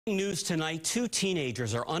News tonight, two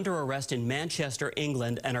teenagers are under arrest in Manchester,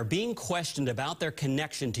 England, and are being questioned about their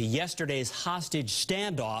connection to yesterday's hostage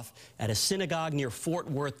standoff at a synagogue near Fort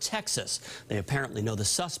Worth, Texas. They apparently know the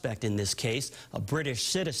suspect in this case, a British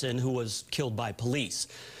citizen who was killed by police.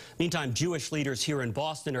 Meantime, Jewish leaders here in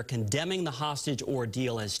Boston are condemning the hostage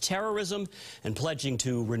ordeal as terrorism and pledging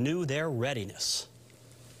to renew their readiness.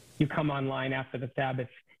 You come online after the Sabbath,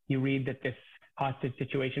 you read that this hostage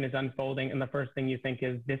situation is unfolding, and the first thing you think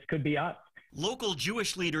is, this could be us. Local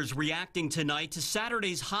Jewish leaders reacting tonight to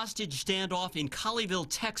Saturday's hostage standoff in Colleyville,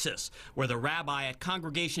 Texas, where the rabbi at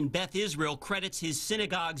Congregation Beth Israel credits his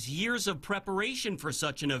synagogue's years of preparation for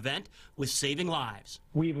such an event with saving lives.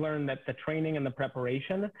 We've learned that the training and the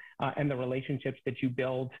preparation and the relationships that you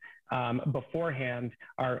build beforehand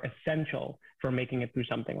are essential for making it through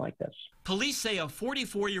something like this. Police say a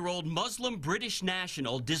 44-year-old Muslim British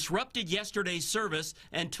national disrupted yesterday's service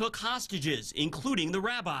and took hostages, including the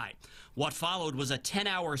rabbi. What followed was a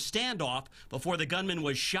 10-hour standoff before the gunman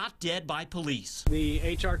was shot dead by police. The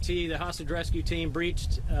HRT, the hostage rescue team,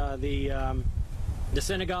 breached the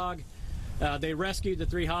synagogue. They rescued the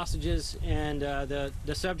three hostages, and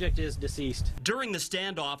the subject is deceased. During the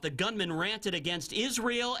standoff, the gunman ranted against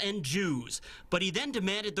Israel and Jews, but he then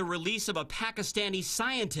demanded the release of a Pakistani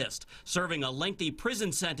scientist serving a lengthy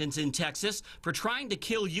prison sentence in Texas for trying to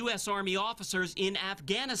kill U.S. Army officers in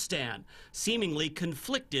Afghanistan, seemingly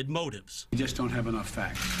conflicted motives. We just don't have enough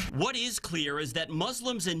facts. What is clear is that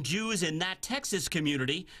Muslims and Jews in that Texas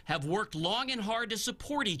community have worked long and hard to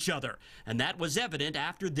support each other, and that was evident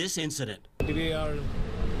after this incident. We are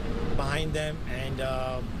behind them,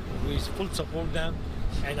 and we full support them,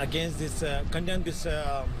 and against this, condemn this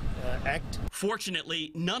act.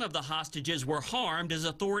 Fortunately, none of the hostages were harmed as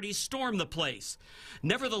authorities stormed the place.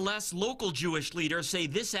 Nevertheless, local Jewish leaders say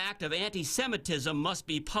this act of anti-Semitism must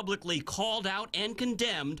be publicly called out and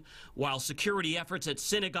condemned, while security efforts at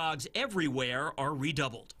synagogues everywhere are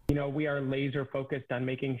redoubled. You know, we are laser focused on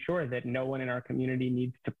making sure that no one in our community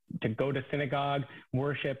needs to go to synagogue,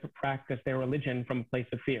 worship, practice their religion from a place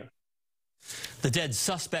of fear. The dead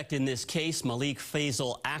suspect in this case, Malik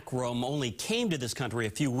Faisal Akram, only came to this country a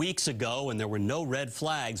few weeks ago, and there were no red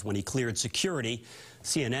flags when he cleared security.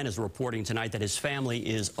 CNN is reporting tonight that his family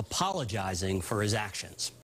is apologizing for his actions.